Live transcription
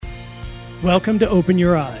Welcome to Open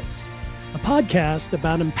Your Eyes, a podcast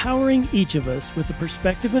about empowering each of us with the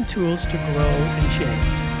perspective and tools to grow and change.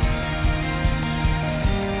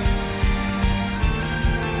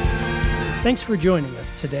 Thanks for joining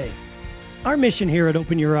us today. Our mission here at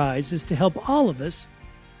Open Your Eyes is to help all of us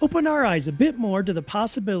open our eyes a bit more to the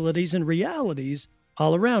possibilities and realities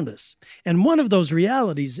all around us. And one of those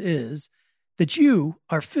realities is that you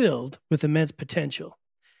are filled with immense potential.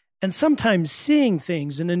 And sometimes seeing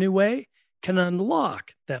things in a new way can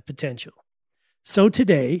unlock that potential. So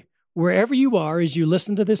today, wherever you are as you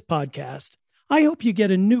listen to this podcast, I hope you get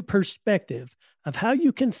a new perspective of how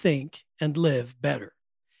you can think and live better.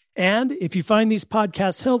 And if you find these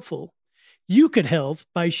podcasts helpful, you could help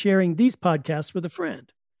by sharing these podcasts with a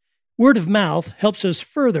friend. Word of mouth helps us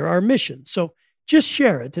further our mission. So just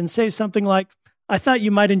share it and say something like, I thought you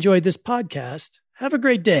might enjoy this podcast. Have a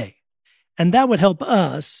great day. And that would help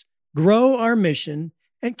us grow our mission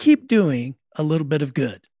and keep doing a little bit of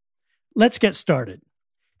good. Let's get started.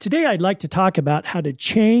 Today, I'd like to talk about how to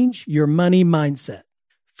change your money mindset.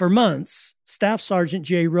 For months, Staff Sergeant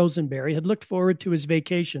Jay Rosenberry had looked forward to his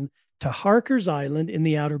vacation to Harker's Island in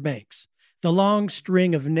the Outer Banks, the long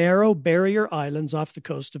string of narrow barrier islands off the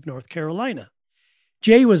coast of North Carolina.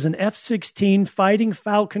 Jay was an F-16 Fighting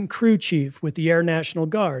Falcon crew chief with the Air National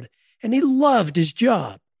Guard, and he loved his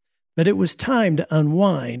job. But it was time to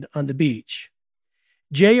unwind on the beach.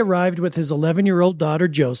 Jay arrived with his 11-year-old daughter,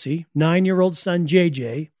 Josie, 9-year-old son,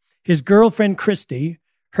 JJ, his girlfriend, Christy,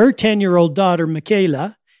 her 10-year-old daughter,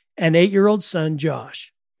 Michaela, and 8-year-old son,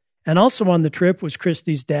 Josh. And also on the trip was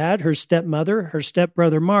Christy's dad, her stepmother, her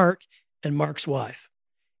stepbrother, Mark, and Mark's wife.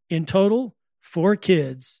 In total, 4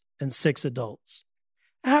 kids and 6 adults.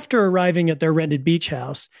 After arriving at their rented beach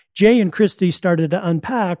house, Jay and Christy started to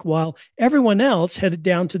unpack while everyone else headed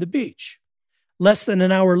down to the beach. Less than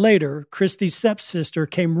an hour later, Christy's stepsister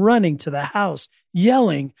came running to the house,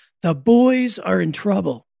 yelling, "The boys are in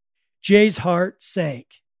trouble." Jay's heart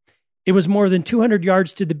sank. It was more than 200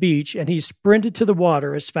 yards to the beach, and he sprinted to the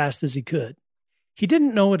water as fast as he could. He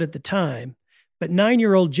didn't know it at the time, but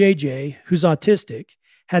 9-year-old JJ, who's autistic,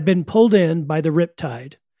 had been pulled in by the rip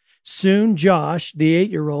tide. Soon, Josh, the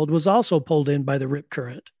 8-year-old, was also pulled in by the rip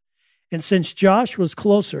current. And since Josh was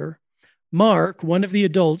closer, Mark, one of the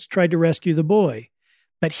adults, tried to rescue the boy,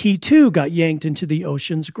 but he too got yanked into the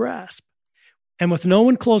ocean's grasp. And with no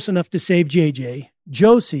one close enough to save JJ,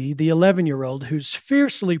 Josie, the 11-year-old, who's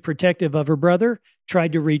fiercely protective of her brother,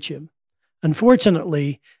 tried to reach him.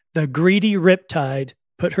 Unfortunately, the greedy riptide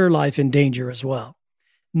put her life in danger as well.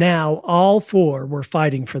 Now, all 4 were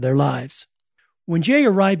fighting for their lives. When Jay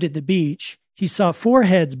arrived at the beach, he saw 4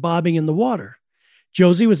 heads bobbing in the water.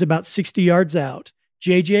 Josie was about 60 yards out.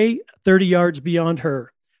 JJ, 30 yards beyond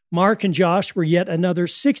her. Mark and Josh were yet another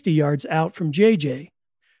 60 yards out from JJ.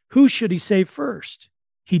 Who should he save first?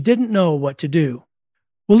 He didn't know what to do.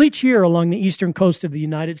 Well, each year along the eastern coast of the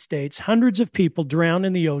United States, hundreds of people drown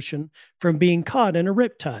in the ocean from being caught in a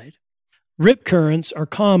riptide. Rip currents are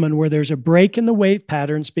common where there's a break in the wave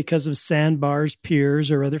patterns because of sandbars,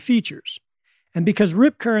 piers, or other features. And because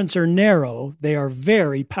rip currents are narrow, they are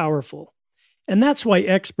very powerful. And that's why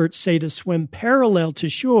experts say to swim parallel to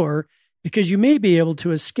shore, because you may be able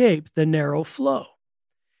to escape the narrow flow.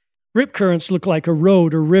 Rip currents look like a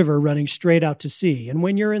road or river running straight out to sea, and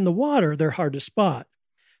when you're in the water, they're hard to spot.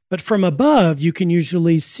 But from above, you can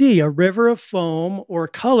usually see a river of foam or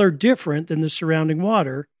color different than the surrounding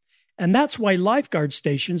water, and that's why lifeguard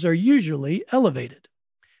stations are usually elevated.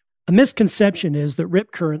 A misconception is that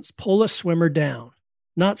rip currents pull a swimmer down.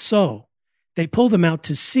 Not so. They pull them out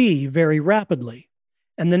to sea very rapidly.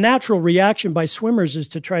 And the natural reaction by swimmers is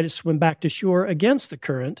to try to swim back to shore against the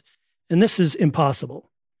current, and this is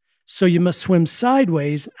impossible. So you must swim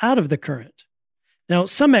sideways out of the current. Now,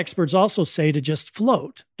 some experts also say to just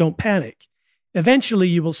float, don't panic. Eventually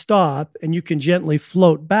you will stop and you can gently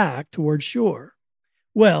float back towards shore.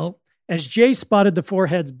 Well, as Jay spotted the 4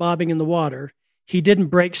 heads bobbing in the water, he didn't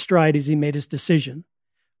break stride as he made his decision.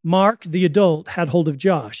 Mark, the adult, had hold of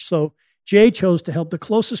Josh, so Jay chose to help the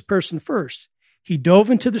closest person first. He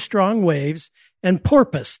dove into the strong waves and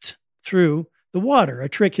porpoised through the water, a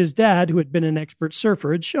trick his dad, who had been an expert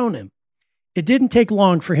surfer, had shown him. It didn't take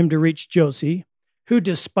long for him to reach Josie, who,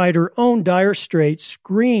 despite her own dire straits,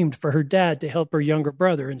 screamed for her dad to help her younger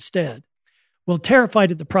brother instead. Well,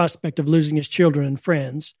 terrified at the prospect of losing his children and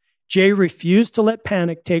friends, Jay refused to let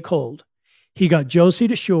panic take hold. He got Josie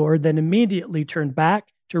to shore, then immediately turned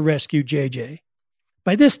back to rescue JJ.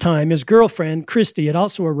 By this time, his girlfriend, Christy, had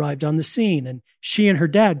also arrived on the scene, and she and her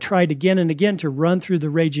dad tried again and again to run through the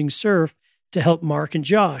raging surf to help Mark and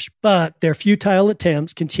Josh, but their futile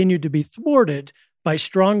attempts continued to be thwarted by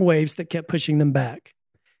strong waves that kept pushing them back.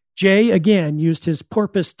 Jay again used his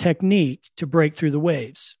porpoise technique to break through the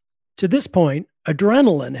waves. To this point,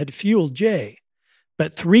 adrenaline had fueled Jay,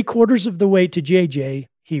 but 3/4 of the way to JJ,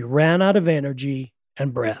 he ran out of energy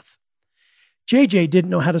and breath. JJ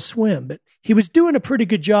didn't know how to swim, but he was doing a pretty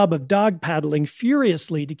good job of dog paddling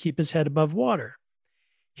furiously to keep his head above water.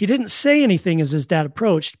 He didn't say anything as his dad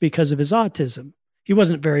approached because of his autism. He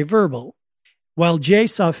wasn't very verbal. While Jay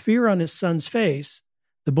saw fear on his son's face,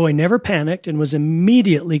 the boy never panicked and was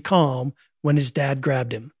immediately calm when his dad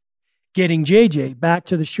grabbed him. Getting JJ back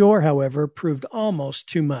to the shore, however, proved almost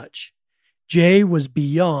too much. Jay was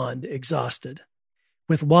beyond exhausted.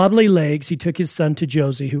 With wobbly legs, he took his son to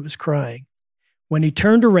Josie, who was crying. When he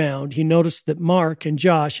turned around, he noticed that Mark and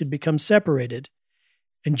Josh had become separated.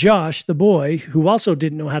 And Josh, the boy, who also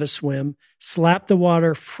didn't know how to swim, slapped the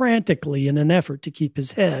water frantically in an effort to keep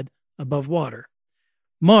his head above water.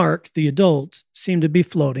 Mark, the adult, seemed to be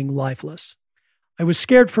floating lifeless. I was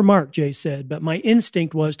scared for Mark, Jay said, but my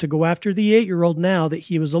instinct was to go after the 8-year-old now that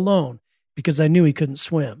he was alone, because I knew he couldn't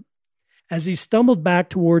swim. As he stumbled back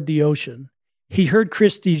toward the ocean, he heard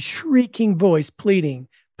Christy's shrieking voice pleading,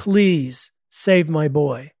 "Please, save my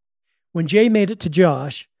boy." When Jay made it to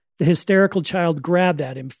Josh, the hysterical child grabbed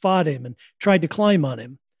at him, fought him, and tried to climb on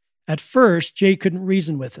him. At first, Jay couldn't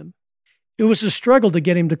reason with him. It was a struggle to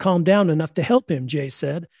get him to calm down enough to help him, Jay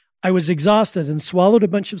said. I was exhausted and swallowed a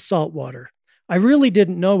bunch of salt water. I really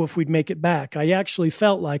didn't know if we'd make it back. I actually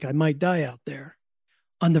felt like I might die out there.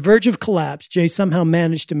 On the verge of collapse, Jay somehow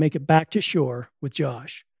managed to make it back to shore with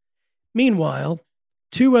Josh. Meanwhile,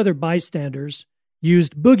 2 other bystanders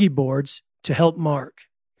used boogie boards to help Mark.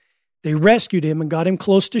 They rescued him and got him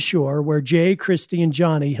close to shore, where Jay, Christy, and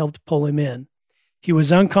Johnny helped pull him in. He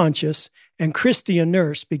was unconscious, and Christy, a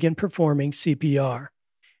nurse, began performing CPR.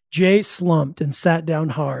 Jay slumped and sat down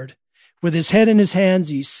hard. With his head in his hands,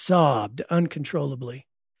 he sobbed uncontrollably.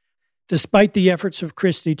 Despite the efforts of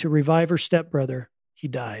Christy to revive her stepbrother, he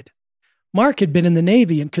died. Mark had been in the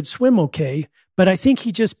Navy and could swim okay, but I think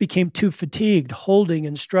he just became too fatigued holding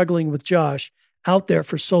and struggling with Josh out there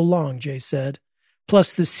for so long, Jay said.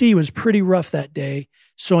 Plus, the sea was pretty rough that day,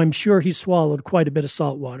 so I'm sure he swallowed quite a bit of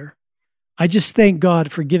salt water. I just thank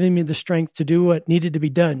God for giving me the strength to do what needed to be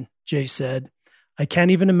done, Jay said. I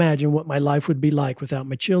can't even imagine what my life would be like without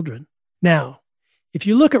my children. Now, if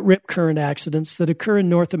you look at rip current accidents that occur in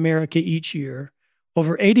North America each year,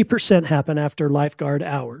 over 80% happen after lifeguard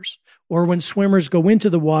hours, or when swimmers go into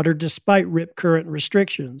the water despite rip current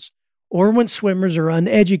restrictions, or when swimmers are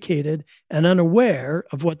uneducated and unaware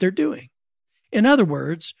of what they're doing. In other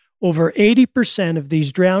words, over 80% of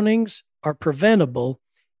these drownings are preventable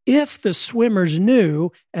if the swimmers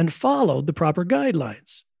knew and followed the proper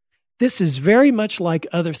guidelines. This is very much like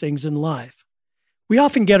other things in life. We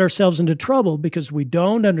often get ourselves into trouble because we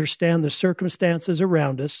don't understand the circumstances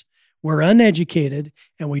around us, we're uneducated,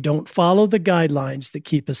 and we don't follow the guidelines that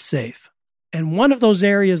keep us safe. And one of those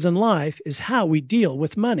areas in life is how we deal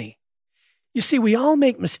with money. You see, we all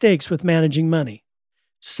make mistakes with managing money.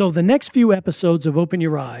 So the next few episodes of Open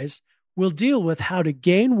Your Eyes will deal with how to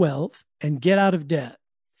gain wealth and get out of debt.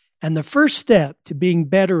 And the first step to being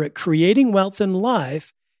better at creating wealth in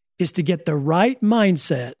life is to get the right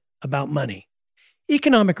mindset about money.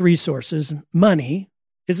 Economic resources, money,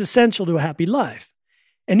 is essential to a happy life.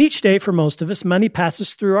 And each day for most of us, money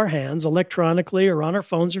passes through our hands electronically or on our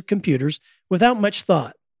phones or computers without much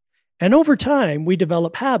thought. And over time, we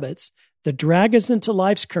develop habits that drag us into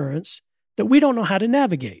life's currents that we don't know how to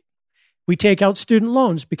navigate. We take out student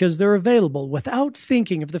loans because they're available without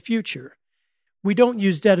thinking of the future. We don't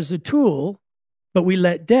use debt as a tool, but we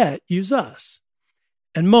let debt use us.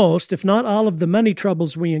 And most, if not all, of the money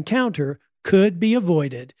troubles we encounter could be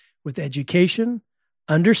avoided with education,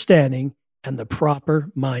 understanding, and the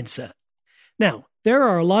proper mindset. Now, there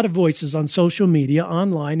are a lot of voices on social media,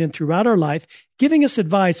 online, and throughout our life giving us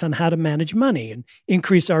advice on how to manage money and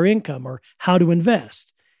increase our income or how to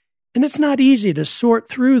invest. And it's not easy to sort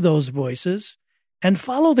through those voices and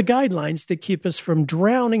follow the guidelines that keep us from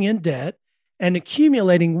drowning in debt and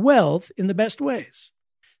accumulating wealth in the best ways.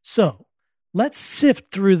 So, let's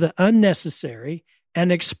sift through the unnecessary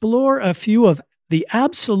and explore a few of the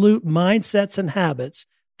absolute mindsets and habits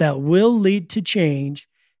that will lead to change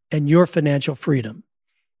and your financial freedom.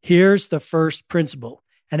 Here's the first principle,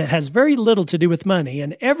 and it has very little to do with money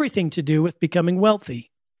and everything to do with becoming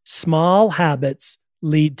wealthy. Small habits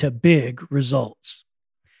lead to big results.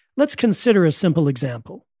 Let's consider a simple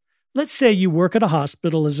example. Let's say you work at a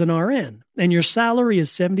hospital as an RN, and your salary is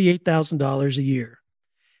 $78,000 a year.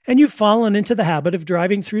 And you've fallen into the habit of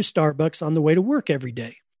driving through Starbucks on the way to work every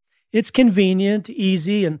day. It's convenient,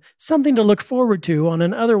 easy, and something to look forward to on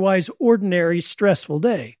an otherwise ordinary, stressful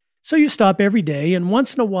day. So you stop every day, and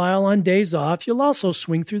once in a while on days off, you'll also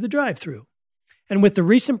swing through the drive-thru. And with the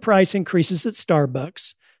recent price increases at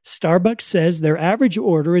Starbucks, Starbucks says their average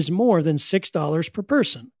order is more than $6 per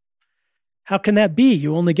person. How can that be?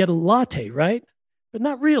 You only get a latte, right? But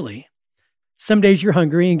not really. Some days you're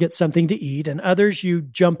hungry and get something to eat, and others you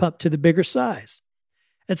jump up to the bigger size.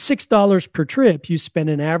 At $6 per trip, you spend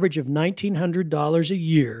an average of $1,900 a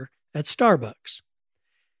year at Starbucks.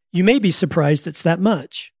 You may be surprised it's that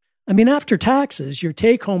much. I mean, after taxes, your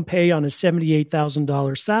take-home pay on a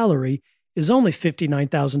 $78,000 salary is only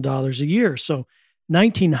 $59,000 a year, so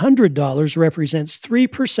 $1,900 represents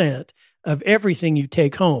 3% of everything you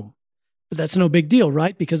take home. But that's no big deal,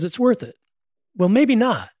 right? Because it's worth it. Well, maybe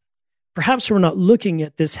not. Perhaps we're not looking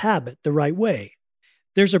at this habit the right way.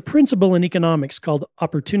 There's a principle in economics called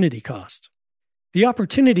opportunity cost. The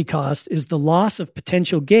opportunity cost is the loss of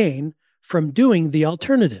potential gain from doing the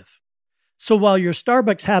alternative. So while your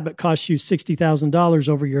Starbucks habit costs you $60,000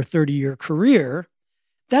 over your 30-year career,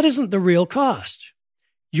 that isn't the real cost.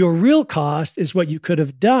 Your real cost is what you could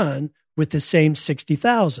have done with the same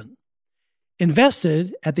 $60,000.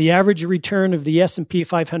 Invested at the average return of the S&P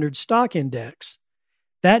 500 stock index,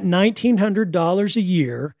 that $1,900 a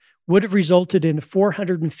year would have resulted in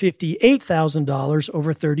 $458,000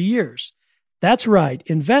 over 30 years. That's right,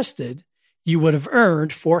 invested, you would have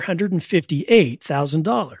earned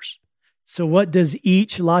 $458,000. So what does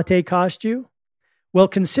each latte cost you? Well,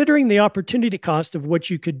 considering the opportunity cost of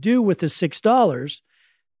what you could do with the $6,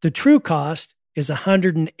 the true cost is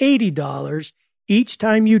 $180 each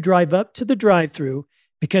time you drive up to the drive-thru,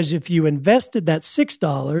 because if you invested that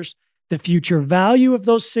 $6, the future value of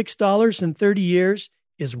those $6 in 30 years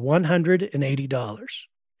is $180.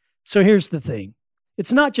 So here's the thing.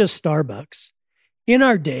 It's not just Starbucks. In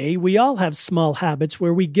our day, we all have small habits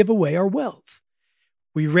where we give away our wealth.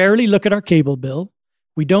 We rarely look at our cable bill.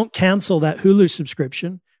 We don't cancel that Hulu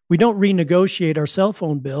subscription. We don't renegotiate our cell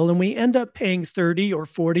phone bill, and we end up paying $30 or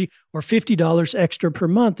 $40 or $50 extra per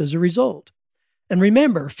month as a result. And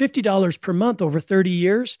remember, $50 per month over 30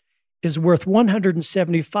 years is worth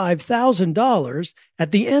 $175,000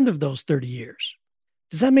 at the end of those 30 years.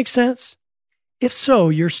 Does that make sense? If so,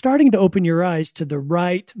 you're starting to open your eyes to the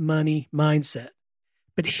right money mindset.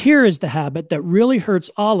 But here is the habit that really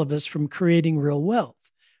hurts all of us from creating real wealth.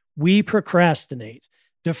 We procrastinate,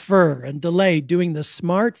 defer, and delay doing the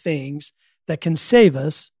smart things that can save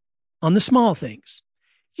us on the small things.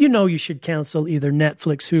 You know you should cancel either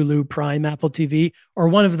Netflix, Hulu, Prime, Apple TV, or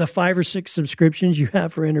one of the 5 or 6 subscriptions you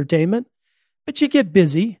have for entertainment. But you get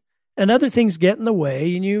busy, and other things get in the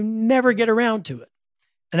way, and you never get around to it.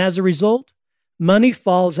 And as a result, money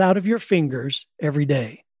falls out of your fingers every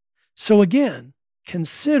day. So again,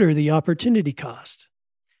 consider the opportunity cost.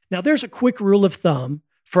 Now, there's a quick rule of thumb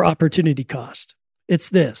for opportunity cost. It's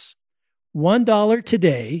this: $1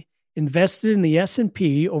 today invested in the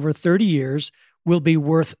S&P over 30 years will be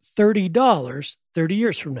worth $30 30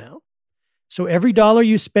 years from now. So every dollar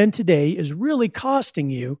you spend today is really costing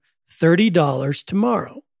you $30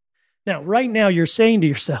 tomorrow. Now, right now, you're saying to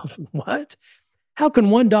yourself, what? How can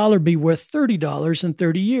 $1 be worth $30 in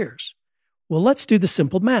 30 years? Well, let's do the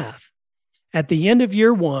simple math. At the end of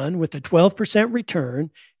year one, with a 12% return,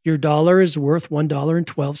 your dollar is worth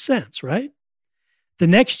 $1.12, right? The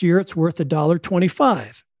next year, it's worth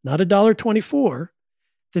 $1.25, not $1.24.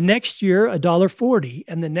 The next year, $1.40,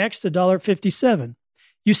 and the next $1.57.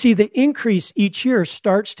 You see, the increase each year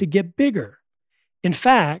starts to get bigger. In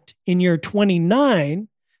fact, in year 29,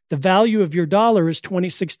 the value of your dollar is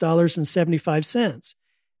 $26.75.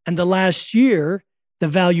 And the last year, the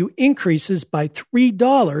value increases by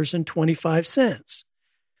 $3.25.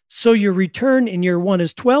 So your return in year one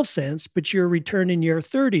is 12 cents, but your return in year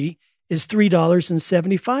 30 is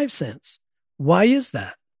 $3.75. Why is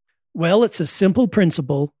that? Well, it's a simple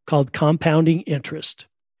principle called compounding interest.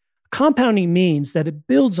 Compounding means that it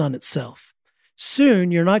builds on itself. Soon,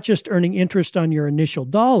 you're not just earning interest on your initial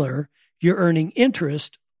dollar, you're earning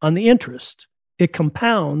interest on the interest. It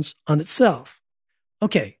compounds on itself.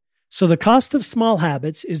 Okay, so the cost of small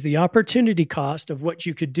habits is the opportunity cost of what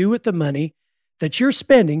you could do with the money that you're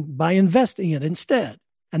spending by investing it instead.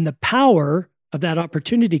 And the power of that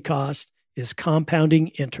opportunity cost is compounding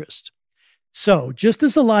interest. So, just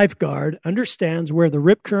as a lifeguard understands where the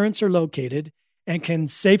rip currents are located and can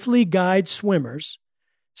safely guide swimmers,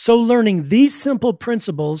 so learning these simple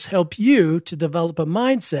principles help you to develop a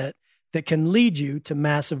mindset that can lead you to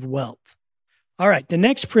massive wealth. All right, the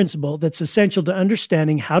next principle that's essential to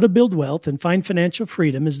understanding how to build wealth and find financial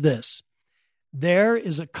freedom is this: there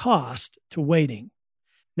is a cost to waiting.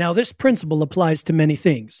 Now, this principle applies to many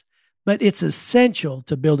things, but it's essential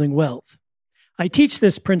to building wealth. I teach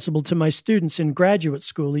this principle to my students in graduate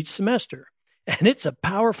school each semester, and it's a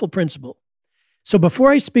powerful principle. So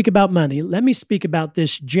before I speak about money, let me speak about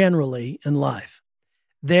this generally in life.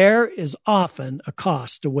 There is often a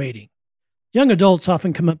cost to waiting. Young adults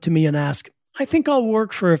often come up to me and ask, I think I'll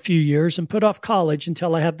work for a few years and put off college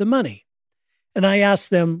until I have the money. And I ask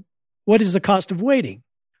them, what is the cost of waiting?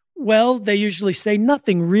 Well, they usually say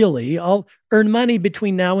nothing really. I'll earn money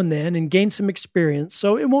between now and then and gain some experience,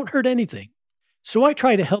 so it won't hurt anything. So I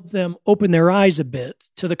try to help them open their eyes a bit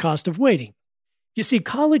to the cost of waiting. You see,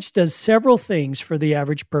 college does several things for the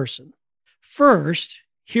average person. First,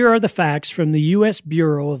 here are the facts from the U.S.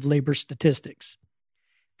 Bureau of Labor Statistics.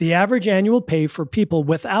 The average annual pay for people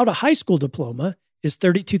without a high school diploma is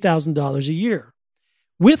 $32,000 a year.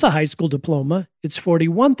 With a high school diploma, it's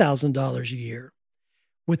 $41,000 a year.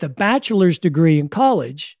 With a bachelor's degree in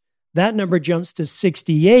college, that number jumps to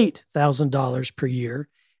 $68,000 per year.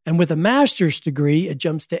 And with a master's degree, it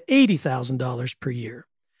jumps to $80,000 per year.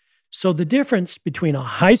 So the difference between a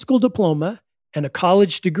high school diploma and a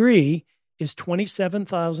college degree is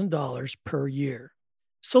 $27,000 per year.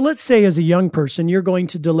 So let's say as a young person, you're going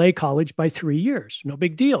to delay college by 3 years. No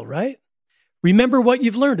big deal, right? Remember what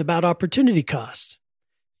you've learned about opportunity cost.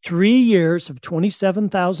 3 years of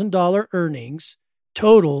 $27,000 earnings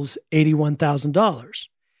totals $81,000.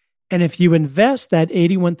 And if you invest that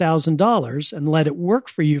 $81,000 and let it work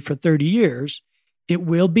for you for 30 years, it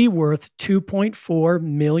will be worth $2.4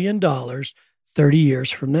 million 30 years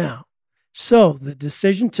from now. So the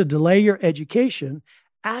decision to delay your education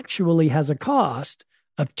actually has a cost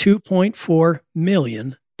of $2.4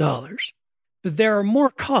 million. But there are more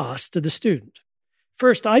costs to the student.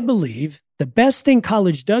 First, I believe the best thing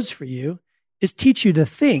college does for you is teach you to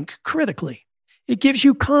think critically. It gives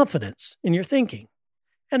you confidence in your thinking.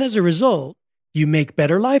 And as a result, you make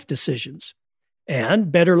better life decisions.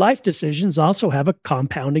 And better life decisions also have a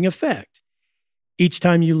compounding effect. Each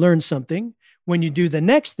time you learn something, when you do the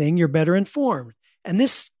next thing, you're better informed. And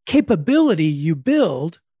this capability you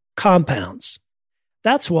build compounds.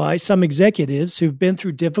 That's why some executives who've been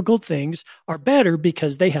through difficult things are better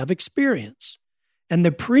because they have experience. And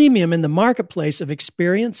the premium in the marketplace of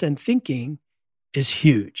experience and thinking is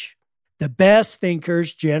huge. The best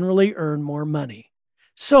thinkers generally earn more money.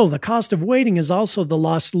 So the cost of waiting is also the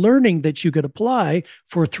lost learning that you could apply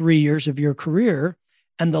for 3 years of your career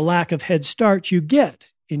and the lack of head start you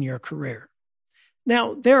get in your career.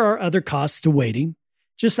 Now, there are other costs to waiting.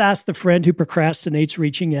 Just ask the friend who procrastinates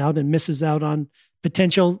reaching out and misses out on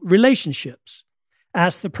potential relationships.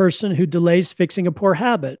 Ask the person who delays fixing a poor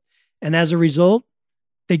habit, and as a result,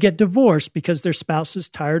 they get divorced because their spouse is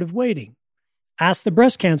tired of waiting. Ask the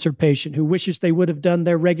breast cancer patient who wishes they would have done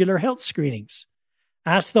their regular health screenings.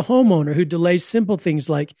 Ask the homeowner who delays simple things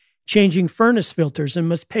like changing furnace filters and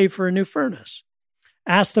must pay for a new furnace.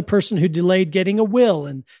 Ask the person who delayed getting a will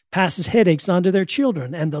and passes headaches on to their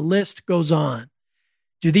children, and the list goes on.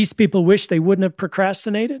 Do these people wish they wouldn't have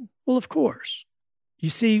procrastinated? Well, of course. You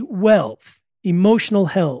see, wealth, emotional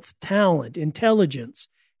health, talent, intelligence,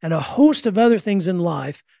 and a host of other things in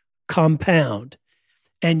life compound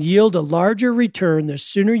and yield a larger return the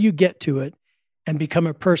sooner you get to it and become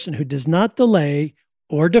a person who does not delay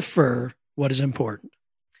or defer what is important.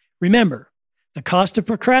 Remember, the cost of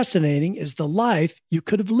procrastinating is the life you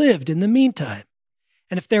could have lived in the meantime.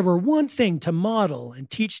 And if there were one thing to model and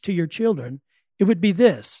teach to your children, it would be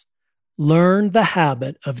this: learn the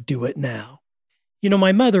habit of do it now. You know,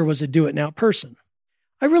 my mother was a do it now person.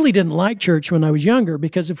 I really didn't like church when I was younger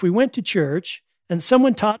because if we went to church and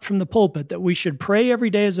someone taught from the pulpit that we should pray every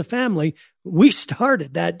day as a family, we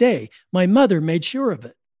started that day. My mother made sure of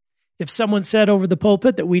it. If someone said over the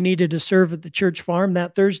pulpit that we needed to serve at the church farm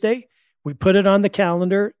that Thursday, we put it on the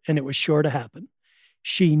calendar and it was sure to happen.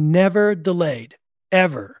 She never delayed,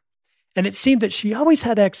 ever. And it seemed that she always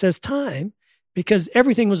had excess time because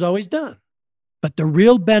everything was always done. But the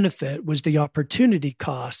real benefit was the opportunity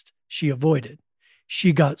cost she avoided.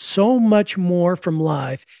 She got so much more from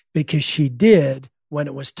life because she did when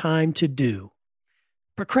it was time to do.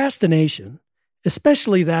 Procrastination,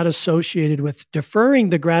 especially that associated with deferring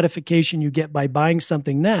the gratification you get by buying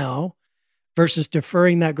something now versus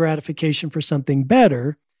deferring that gratification for something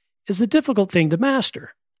better, is a difficult thing to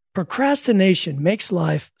master. Procrastination makes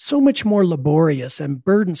life so much more laborious and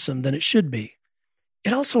burdensome than it should be.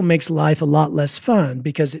 It also makes life a lot less fun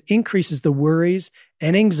because it increases the worries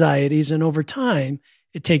and anxieties, and over time,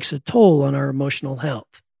 it takes a toll on our emotional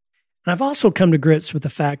health. And I've also come to grips with the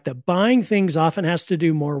fact that buying things often has to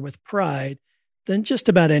do more with pride than just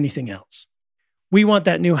about anything else. We want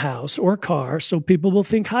that new house or car so people will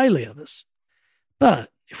think highly of us.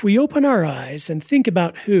 But if we open our eyes and think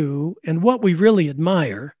about who and what we really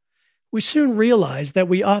admire, we soon realize that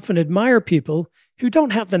we often admire people who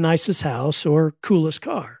don't have the nicest house or coolest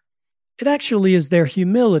car. It actually is their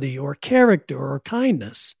humility or character or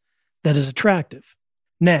kindness that is attractive.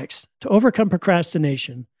 Next, to overcome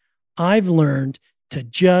procrastination, I've learned to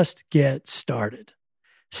just get started.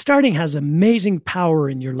 Starting has amazing power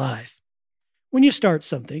in your life. When you start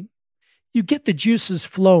something, you get the juices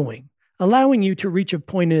flowing, allowing you to reach a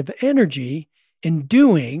point of energy in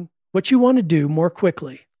doing what you want to do more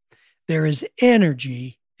quickly. There is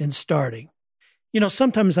energy in starting.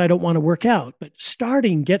 Sometimes I don't want to work out, but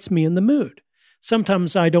starting gets me in the mood.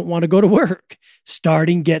 Sometimes I don't want to go to work.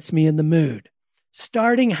 Starting gets me in the mood.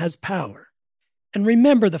 Starting has power. And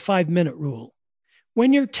remember the 5-minute rule.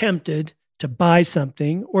 When you're tempted to buy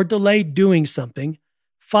something or delay doing something,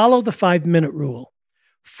 follow the 5-minute rule.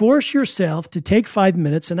 Force yourself to take 5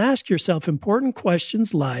 minutes and ask yourself important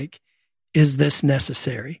questions like, is this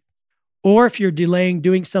necessary? Or if you're delaying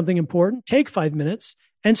doing something important, take 5 minutes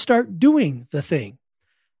and start doing the thing.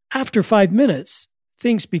 After 5 minutes,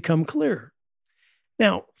 things become clearer.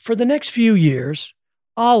 Now, for the next few years,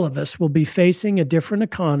 all of us will be facing a different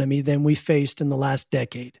economy than we faced in the last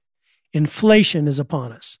decade. Inflation is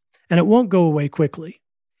upon us, and it won't go away quickly.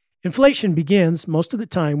 Inflation begins most of the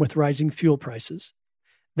time with rising fuel prices.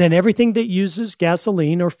 Then everything that uses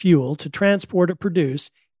gasoline or fuel to transport or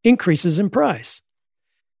produce increases in price.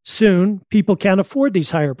 Soon, people can't afford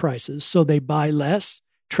these higher prices, so they buy less,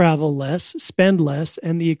 travel less, spend less,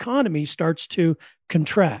 and the economy starts to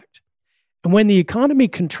contract. And when the economy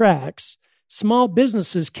contracts, small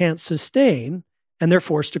businesses can't sustain, and they're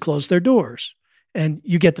forced to close their doors. And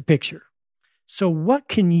you get the picture. So what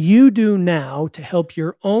can you do now to help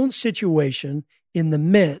your own situation in the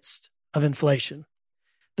midst of inflation?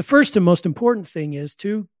 The first and most important thing is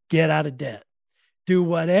to get out of debt. Do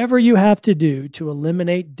whatever you have to do to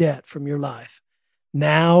eliminate debt from your life.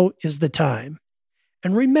 Now is the time.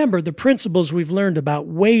 And remember the principles we've learned about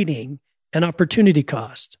waiting and opportunity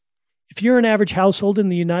cost. If you're an average household in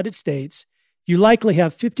the United States, you likely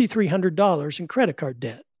have $5,300 in credit card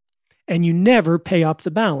debt, and you never pay off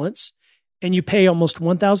the balance, and you pay almost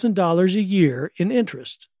 $1,000 a year in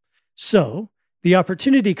interest. So the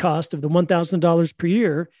opportunity cost of the $1,000 per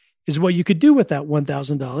year is what you could do with that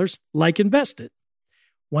 $1,000, like invest it.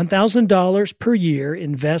 $1,000 per year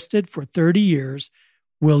invested for 30 years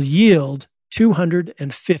will yield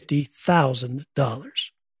 $250,000.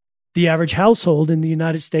 The average household in the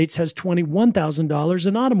United States has $21,000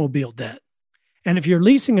 in automobile debt. And if you're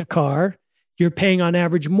leasing a car, you're paying on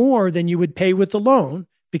average more than you would pay with a loan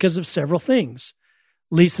because of several things.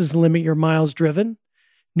 Leases limit your miles driven.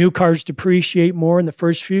 New cars depreciate more in the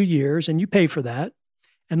first few years, and you pay for that.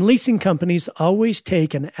 And leasing companies always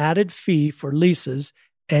take an added fee for leases,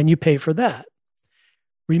 and you pay for that.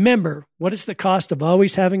 Remember, what is the cost of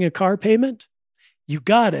always having a car payment? You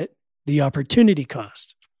got it, the opportunity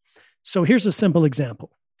cost. So here's a simple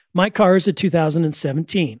example. My car is a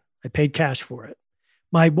 2017. I paid cash for it.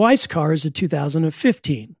 My wife's car is a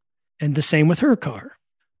 2015, and the same with her car.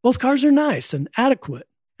 Both cars are nice and adequate,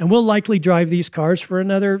 and we'll likely drive these cars for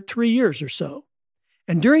another 3 years or so.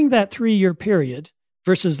 And during that 3-year period,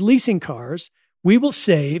 versus leasing cars, we will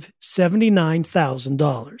save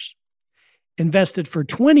 $79,000. Invested for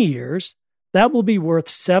 20 years, that will be worth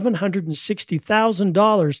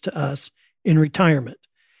 $760,000 to us in retirement.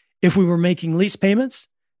 If we were making lease payments,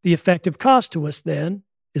 the effective cost to us then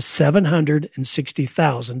is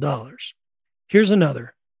 $760,000. Here's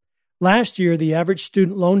another. Last year, the average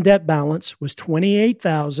student loan debt balance was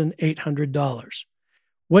 $28,800.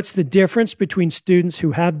 What's the difference between students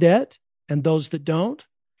who have debt and those that don't?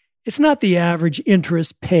 It's not the average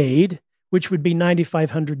interest paid, which would be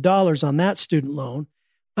 $9,500 on that student loan,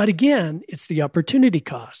 but again, it's the opportunity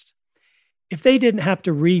cost. If they didn't have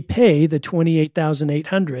to repay the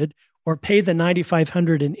 $28,800 or pay the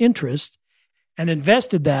 $9,500 in interest and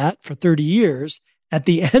invested that for 30 years, at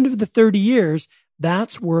the end of the 30 years,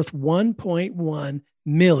 that's worth $1.1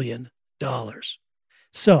 million.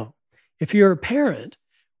 So if you're a parent,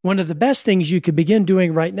 one of the best things you could begin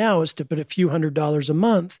doing right now is to put a few $100s a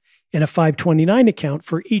month in a 529 account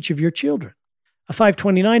for each of your children. A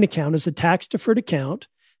 529 account is a tax-deferred account.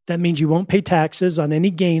 That means you won't pay taxes on any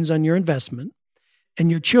gains on your investment, and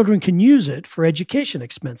your children can use it for education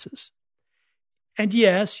expenses. And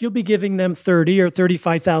yes, you'll be giving them $30,000 or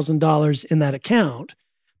 $35,000 in that account,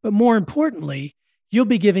 but more importantly, you'll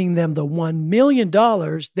be giving them the $1 million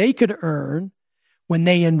they could earn when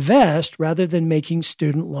they invest rather than making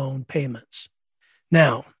student loan payments.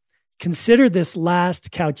 Now, Consider this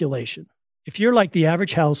last calculation. If you're like the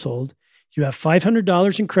average household, you have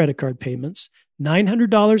 $500 in credit card payments,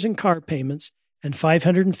 $900 in car payments, and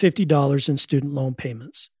 $550 in student loan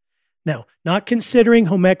payments. Now, not considering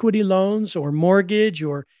home equity loans or mortgage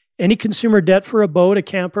or any consumer debt for a boat, a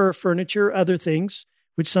camper, furniture, other things,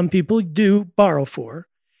 which some people do borrow for,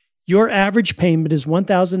 your average payment is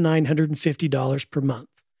 $1,950 per month.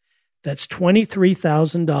 That's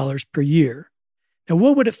 $23,000 per year. Now,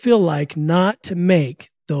 what would it feel like not to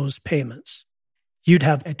make those payments? You'd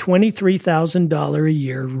have a $23,000 a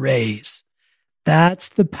year raise. That's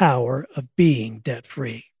the power of being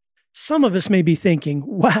debt-free. Some of us may be thinking,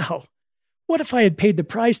 wow, what if I had paid the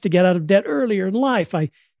price to get out of debt earlier in life?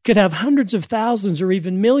 I could have hundreds of thousands or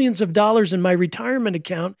even millions of dollars in my retirement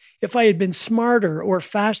account if I had been smarter or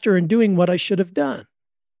faster in doing what I should have done.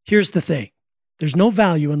 Here's the thing. There's no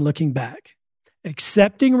value in looking back.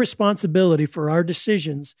 Accepting responsibility for our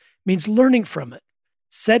decisions means learning from it,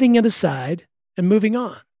 setting it aside, and moving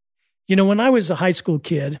on. You know, when I was a high school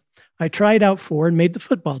kid, I tried out for and made the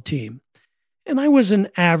football team. And I was an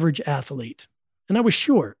average athlete, and I was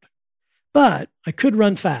short. But I could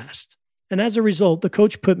run fast. And as a result, the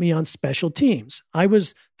coach put me on special teams. I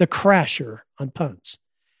was the crasher on punts.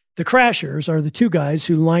 The crashers are the two guys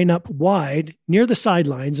who line up wide near the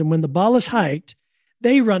sidelines, and when the ball is hiked,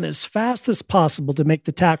 they run as fast as possible to make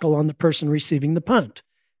the tackle on the person receiving the punt.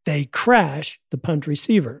 They crash the punt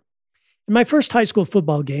receiver. In my first high school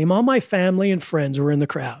football game, all my family and friends were in the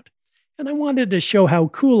crowd, and I wanted to show how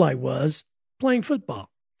cool I was playing football.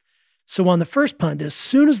 So on the first punt, as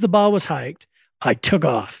soon as the ball was hiked, I took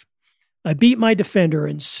off. I beat my defender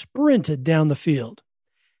and sprinted down the field.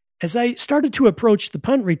 As I started to approach the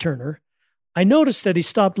punt returner, I noticed that he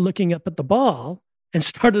stopped looking up at the ball and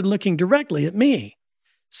started looking directly at me.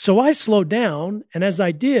 So I slowed down, and as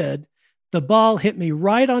I did, the ball hit me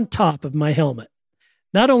right on top of my helmet.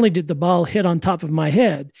 Not only did the ball hit on top of my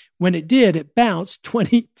head, when it did, it bounced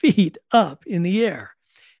 20 feet up in the air,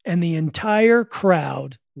 and the entire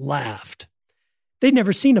crowd laughed. They'd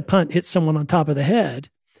never seen a punt hit someone on top of the head,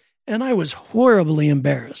 and I was horribly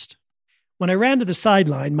embarrassed. When I ran to the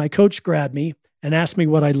sideline, my coach grabbed me and asked me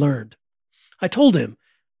what I learned. I told him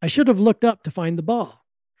I should have looked up to find the ball.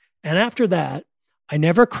 And after that, I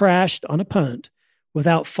never crashed on a punt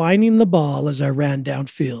without finding the ball as I ran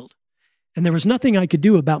downfield. And there was nothing I could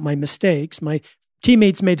do about my mistakes. My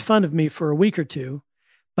teammates made fun of me for a week or two,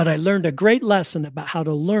 but I learned a great lesson about how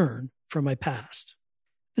to learn from my past.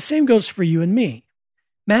 The same goes for you and me.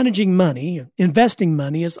 Managing money, investing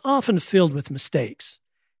money is often filled with mistakes.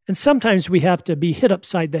 And sometimes we have to be hit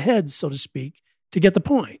upside the head, so to speak, to get the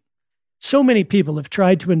point. So many people have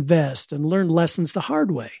tried to invest and learn lessons the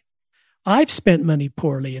hard way. I've spent money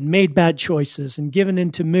poorly and made bad choices and given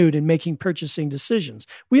into mood in making purchasing decisions.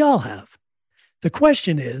 We all have. The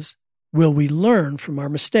question is, will we learn from our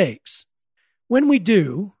mistakes? When we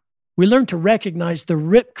do, we learn to recognize the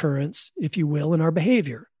rip currents, if you will, in our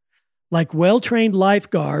behavior. Like well-trained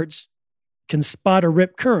lifeguards can spot a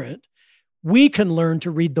rip current, we can learn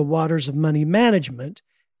to read the waters of money management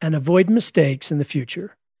and avoid mistakes in the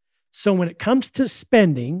future. So when it comes to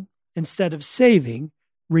spending instead of saving,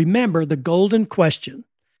 remember the golden question.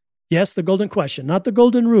 Yes, the golden question, not the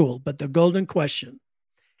golden rule, but the golden question.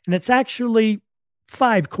 And it's actually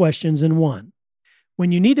 5 questions in one.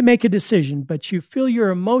 When you need to make a decision, but you feel your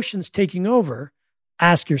emotions taking over,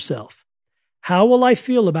 ask yourself, how will I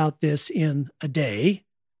feel about this in a day,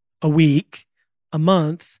 a week, a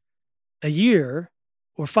month, a year,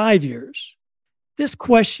 or 5 years? This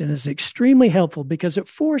question is extremely helpful because it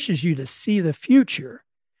forces you to see the future.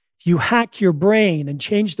 You hack your brain and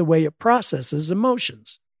change the way it processes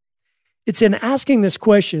emotions. It's in asking this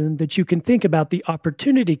question that you can think about the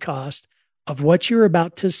opportunity cost of what you're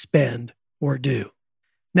about to spend or do.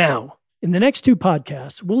 Now, in the next 2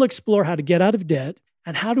 podcasts, we'll explore how to get out of debt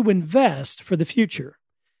and how to invest for the future.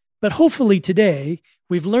 But hopefully today,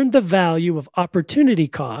 we've learned the value of opportunity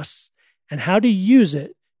costs and how to use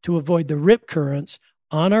it to avoid the rip currents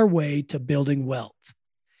on our way to building wealth.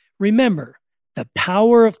 Remember the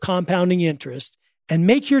power of compounding interest and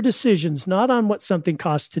make your decisions not on what something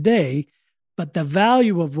costs today, but the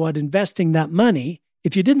value of what investing that money,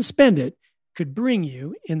 if you didn't spend it, could bring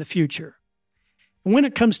you in the future. And when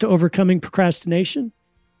it comes to overcoming procrastination,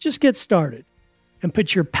 just get started and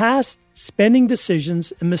put your past spending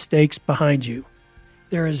decisions and mistakes behind you.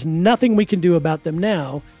 There is nothing we can do about them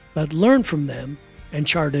now, but learn from them and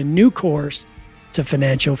chart a new course to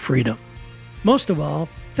financial freedom. Most of all,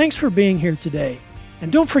 thanks for being here today.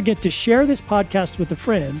 And don't forget to share this podcast with a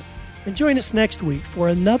friend and join us next week for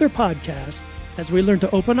another podcast as we learn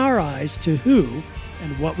to open our eyes to who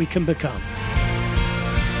and what we can become.